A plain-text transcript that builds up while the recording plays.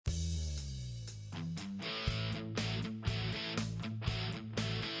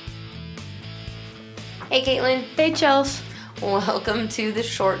Hey, Caitlin. Hey, Chels. Welcome to the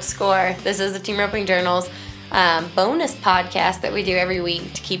Short Score. This is the Team Roping Journal's bonus podcast that we do every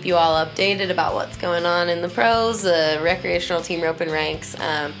week to keep you all updated about what's going on in the pros, the recreational team roping ranks,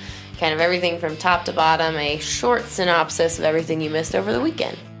 kind of everything from top to bottom, a short synopsis of everything you missed over the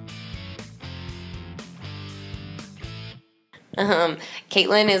weekend.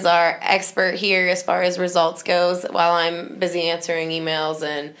 Caitlin is our expert here as far as results goes. While I'm busy answering emails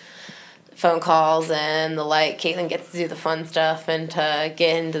and phone calls and the like, Caitlin gets to do the fun stuff and to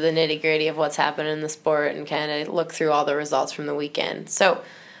get into the nitty-gritty of what's happening in the sport and kind of look through all the results from the weekend. So,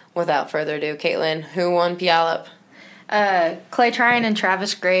 without further ado, Caitlin, who won Puyallup? Clay Tryon and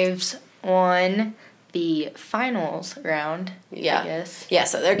Travis Graves won the finals round, I guess. Yeah,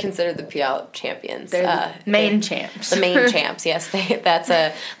 so they're considered the Puyallup champions. They're the main champs. The main champs, yes.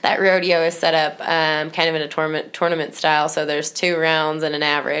 That rodeo is set up kind of in a tournament style, so there's 2 rounds and an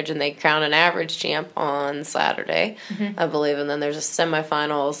average, and they crown an average champ on Saturday, I believe, and then there's a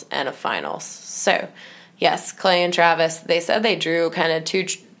semifinals and a finals. So, yes, Clay and Travis, they said they drew kind of 2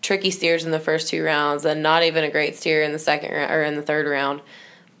 tricky steers in the first 2 rounds and not even a great steer in the second or in the third round.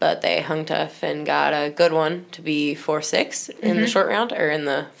 But they hung tough and got a good one to be 4-6 in the short round or in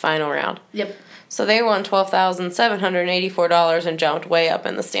the final round. Yep. So they won $12,784 and jumped way up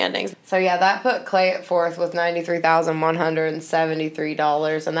in the standings. So yeah, that put Clay at 4th with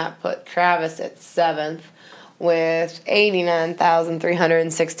 $93,173, and that put Travis at 7th with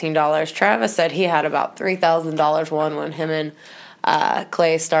 $89,316. Travis said he had about $3,000 won when him and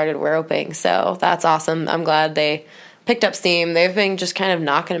Clay started roping. So that's awesome. I'm glad they picked up steam. They've been just kind of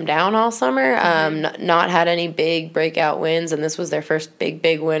knocking them down all summer. Not had any big breakout wins, and this was their first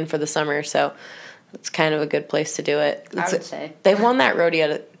big win for the summer. So it's kind of a good place to do it. I would say they won that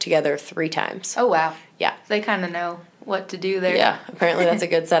rodeo together 3 times. Oh wow! Yeah, they kind of know what to do there. Yeah, apparently that's a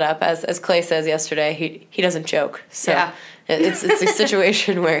good setup. As Clay says yesterday, he doesn't choke. So yeah. It's a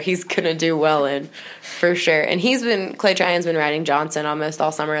situation where he's gonna do well in, for sure. And Clay Tryon's been riding Johnson almost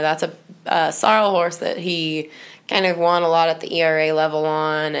all summer. That's a sorrel horse that he kind of won a lot at the ERA level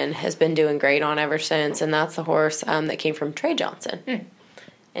on and has been doing great on ever since. And that's the horse that came from Trey Johnson.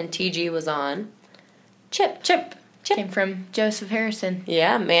 And TG was on Chip. Came from Joseph Harrison.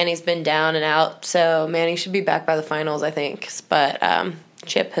 Yeah, Manny's been down and out, so Manny should be back by the finals, I think. But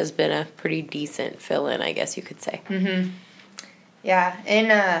Chip has been a pretty decent fill-in, I guess you could say. Yeah.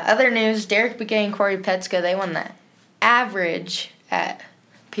 In other news, Derek Begay and Corey Petska, they won the average at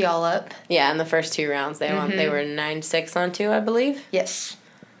Puyallup. Yeah, in the first 2 rounds they won. They were 9-6 on 2, I believe. Yes.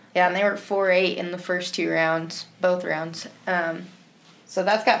 Yeah, and they were 4-8 in the first 2 rounds, both rounds. So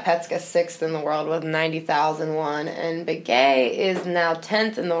that's got Petska 6th in the world with $90,001, and Begay is now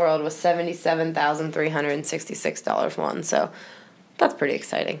 10th in the world with $77,366 won. So that's pretty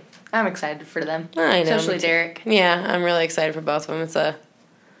exciting. I'm excited for them. I know. Especially Derek. Yeah, I'm really excited for both of them.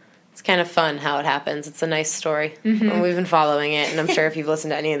 It's kind of fun how it happens. It's a nice story. And we've been following it, and I'm sure if you've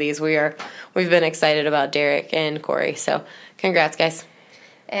listened to any of these, we've been excited about Derek and Corey. So congrats, guys.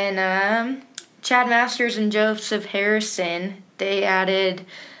 And Chad Masters and Joseph Harrison, they added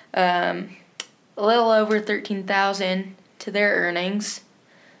a little over $13,000 to their earnings.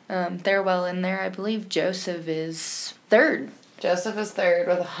 They're well in there. I believe Joseph is 3rd. Joseph is 3rd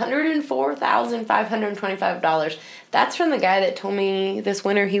with $104,525. That's from the guy that told me this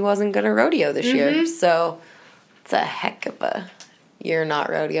winter he wasn't going to rodeo this year. So it's a heck of a year not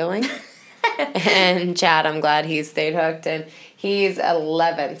rodeoing. And Chad, I'm glad he stayed hooked. And he's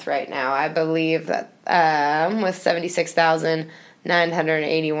 11th right now, I believe, that with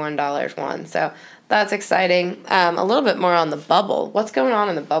 $76,981 won. So that's exciting. A little bit more on the bubble. What's going on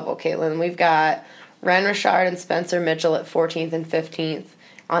in the bubble, Caitlin? We've got Ren Richard and Spencer Mitchell at 14th and 15th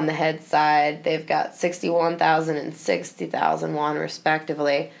on the head side. They've got $61,000 and $60,000 won,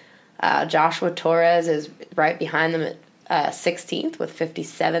 respectively. Joshua Torres is right behind them at 16th with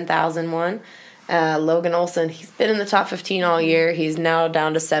 $57,000 won. Logan Olson, he's been in the top 15 all year. He's now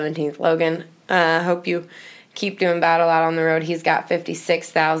down to 17th. Logan, hope you keep doing battle out on the road. He's got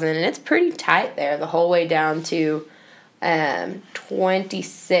 $56,000, and it's pretty tight there the whole way down to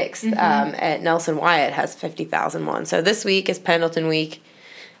 26th at Nelson Wyatt has $50,000 won. So this week is Pendleton week,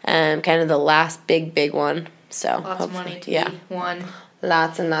 kind of the last big one. So lots of money to be won.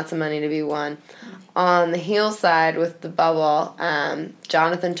 Lots and lots of money to be won. On the heel side with the bubble,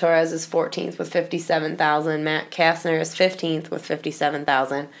 Jonathan Torres is 14th with $57,000. Matt Kastner is 15th with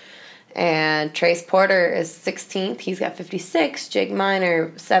 $57,000. And Trace Porter is 16th. He's got $56,000. Jake Miner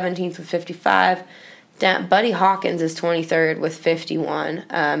 17th with $55,000. Buddy Hawkins is 23rd with 51,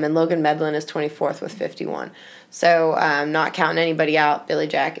 and Logan Medlin is 24th with 51. So, not counting anybody out, Billy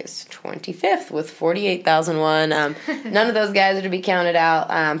Jack is 25th with 48,001. None of those guys are to be counted out.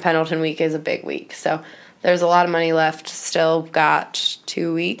 Pendleton week is a big week. So, there's a lot of money left. Still got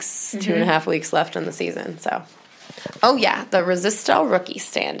 2 weeks, 2.5 weeks left in the season. So, oh, yeah, the Resistol rookie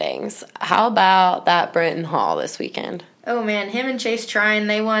standings. How about that Brenton Hall this weekend? Oh, man, him and Chase Tryon,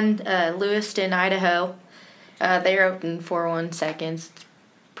 they won Lewiston, Idaho. They were in 4-1 seconds.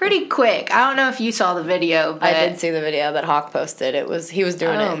 Pretty quick. I don't know if you saw the video, but I did see the video that Hawk posted. He was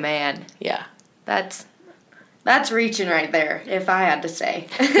doing it. Oh, man. Yeah. That's reaching right there, if I had to say.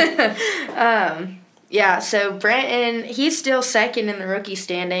 Yeah, so Brenton, he's still second in the rookie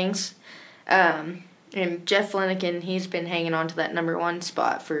standings. And Jeff Flanagan, he's been hanging on to that number 1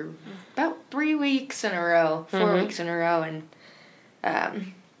 spot for about 3 weeks in a row, 4 weeks in a row.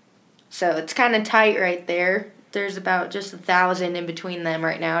 And so it's kind of tight right there. There's about just 1,000 in between them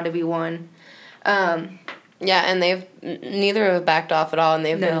right now to be won. Yeah, and neither have backed off at all, and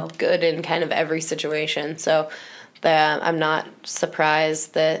they've been good in kind of every situation. So I'm not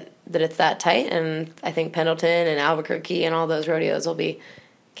surprised that it's that tight, and I think Pendleton and Albuquerque and all those rodeos will be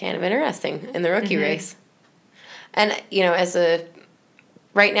kind of interesting in the rookie race. And,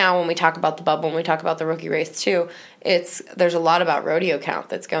 right now when we talk about the bubble, when we talk about the rookie race too, there's a lot about rodeo count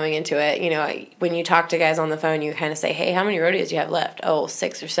that's going into it. When you talk to guys on the phone, you kind of say, hey, how many rodeos do you have left? Oh,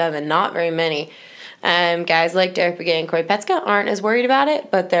 6 or 7, not very many. Guys like Derek Begay and Corey Petska aren't as worried about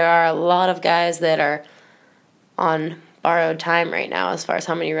it, but there are a lot of guys that are on borrowed time right now as far as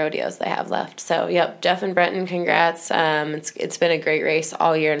how many rodeos they have left. So, yep, Jeff and Brenton, congrats. It's been a great race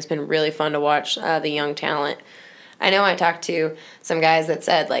all year, and it's been really fun to watch the young talent. I know I talked to some guys that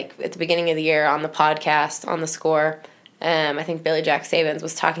said, like, at the beginning of the year on the podcast, on the score, I think Billy Jack Sabins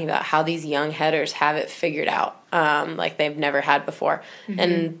was talking about how these young headers have it figured out, like they've never had before.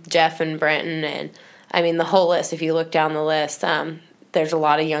 And Jeff and Brenton and, the whole list, if you look down the list, there's a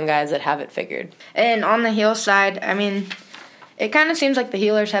lot of young guys that have it figured. And on the heel side, it kind of seems like the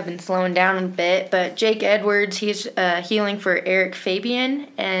heelers have been slowing down a bit, but Jake Edwards, he's heeling for Eric Fabian,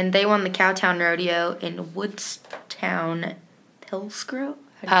 and they won the Cowtown Rodeo in Woodstown, Pillsgrove?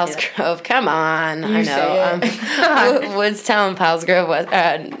 Palsgrove, come on. I know. Woodstown,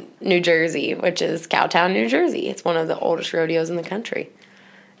 Palsgrove, New Jersey, which is Cowtown, New Jersey. It's one of the oldest rodeos in the country.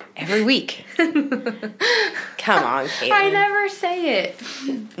 Every week. Come on, Caitlin. I never say it.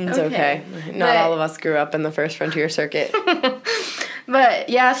 It's okay. Not all of us grew up in the first frontier circuit. But,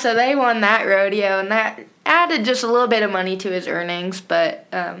 yeah, so they won that rodeo, and that added just a little bit of money to his earnings, but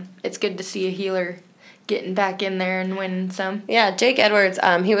it's good to see a heeler getting back in there and winning some. Yeah, Jake Edwards,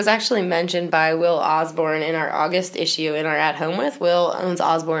 he was actually mentioned by Will Osborne in our August issue in our At Home With. Will owns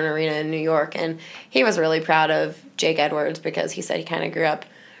Osborne Arena in New York, and he was really proud of Jake Edwards because he said he kind of grew up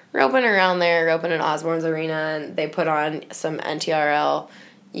roping around there, roping in Osborne's Arena, and they put on some NTRL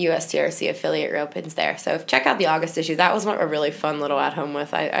USTRC affiliate ropings there. So check out the August issue. That was a really fun little At Home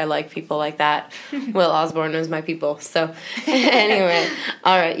With. I like people like that. Will Osborne knows my people. So anyway,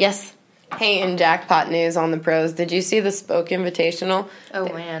 all right, yes. Hey, in jackpot news on the pros, did you see the Spoke Invitational?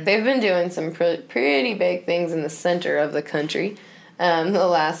 Oh, man. They've been doing some pretty big things in the center of the country the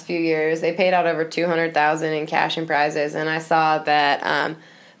last few years. They paid out over $200,000 in cash and prizes, and I saw that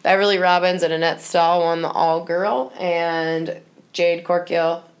Beverly Robbins and Annette Stahl won the all-girl, and Jade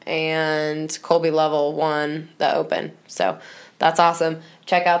Corkill and Colby Lovell won the open. So that's awesome.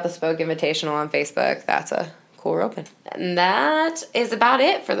 Check out the Spoke Invitational on Facebook. That's a cool roping. And that is about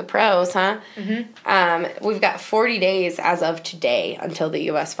it for the pros, huh? We've got 40 days as of today until the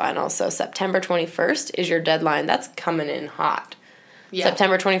U.S. Finals. So September 21st is your deadline. That's coming in hot. Yeah.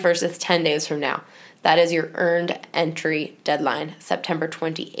 September 21st is 10 days from now. That is your earned entry deadline. September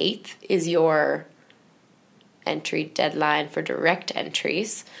 28th is your entry deadline for direct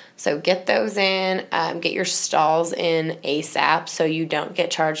entries. So get those in. Get your stalls in ASAP so you don't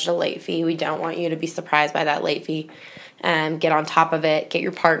get charged a late fee. We don't want you to be surprised by that late fee. Get on top of it. Get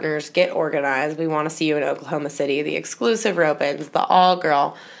your partners. Get organized. We want to see you in Oklahoma City. The exclusive ropings, the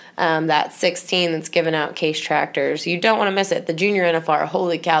all-girl, that 16 that's giving out case tractors. You don't want to miss it. The junior NFR,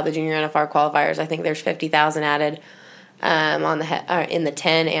 holy cow, the junior NFR qualifiers. I think there's 50,000 added in the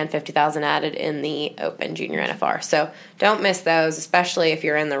 10 and 50,000 added in the open junior NFR. So don't miss those, especially if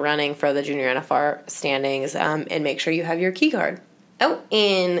you're in the running for the junior NFR standings, and make sure you have your key card. Oh,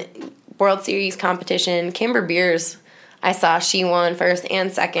 in World Series competition, Kimber Beers, I saw she won first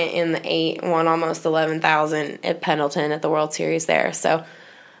and second in the 8, won almost 11,000 at Pendleton at the World Series there. So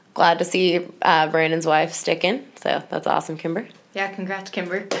glad to see Brandon's wife sticking. So that's awesome, Kimber. Yeah, congrats,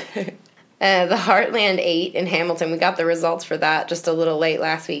 Kimber. The Heartland 8 in Hamilton, we got the results for that just a little late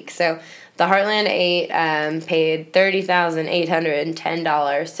last week. So the Heartland 8 paid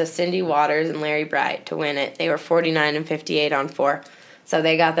 $30,810 to Cindy Waters and Larry Bright to win it. They were 49 and 58 on 4. So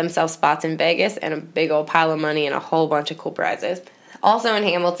they got themselves spots in Vegas and a big old pile of money and a whole bunch of cool prizes. Also in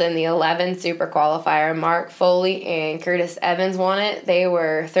Hamilton, the 11 Super Qualifier, Mark Foley and Curtis Evans won it. They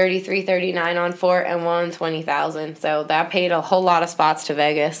were 33-39 on 4 and won $20,000. So that paid a whole lot of spots to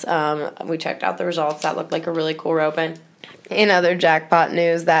Vegas. We checked out the results. That looked like a really cool roping. In other jackpot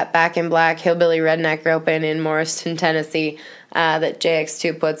news, that Back in Black Hillbilly Redneck roping in Morriston, Tennessee, that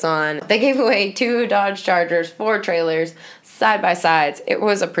JX2 puts on. They gave away 2 Dodge Chargers, 4 trailers, side-by-sides. It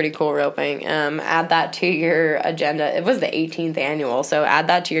was a pretty cool roping. Add that to your agenda. It was the 18th annual, so add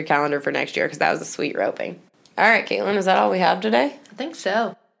that to your calendar for next year because that was a sweet roping. All right, Caitlin, is that all we have today? I think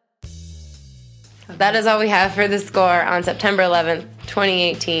so. That is all we have for the score on September 11th,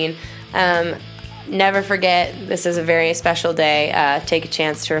 2018. Never forget, this is a very special day. Take a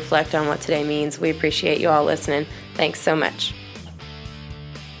chance to reflect on what today means. We appreciate you all listening. Thanks so much.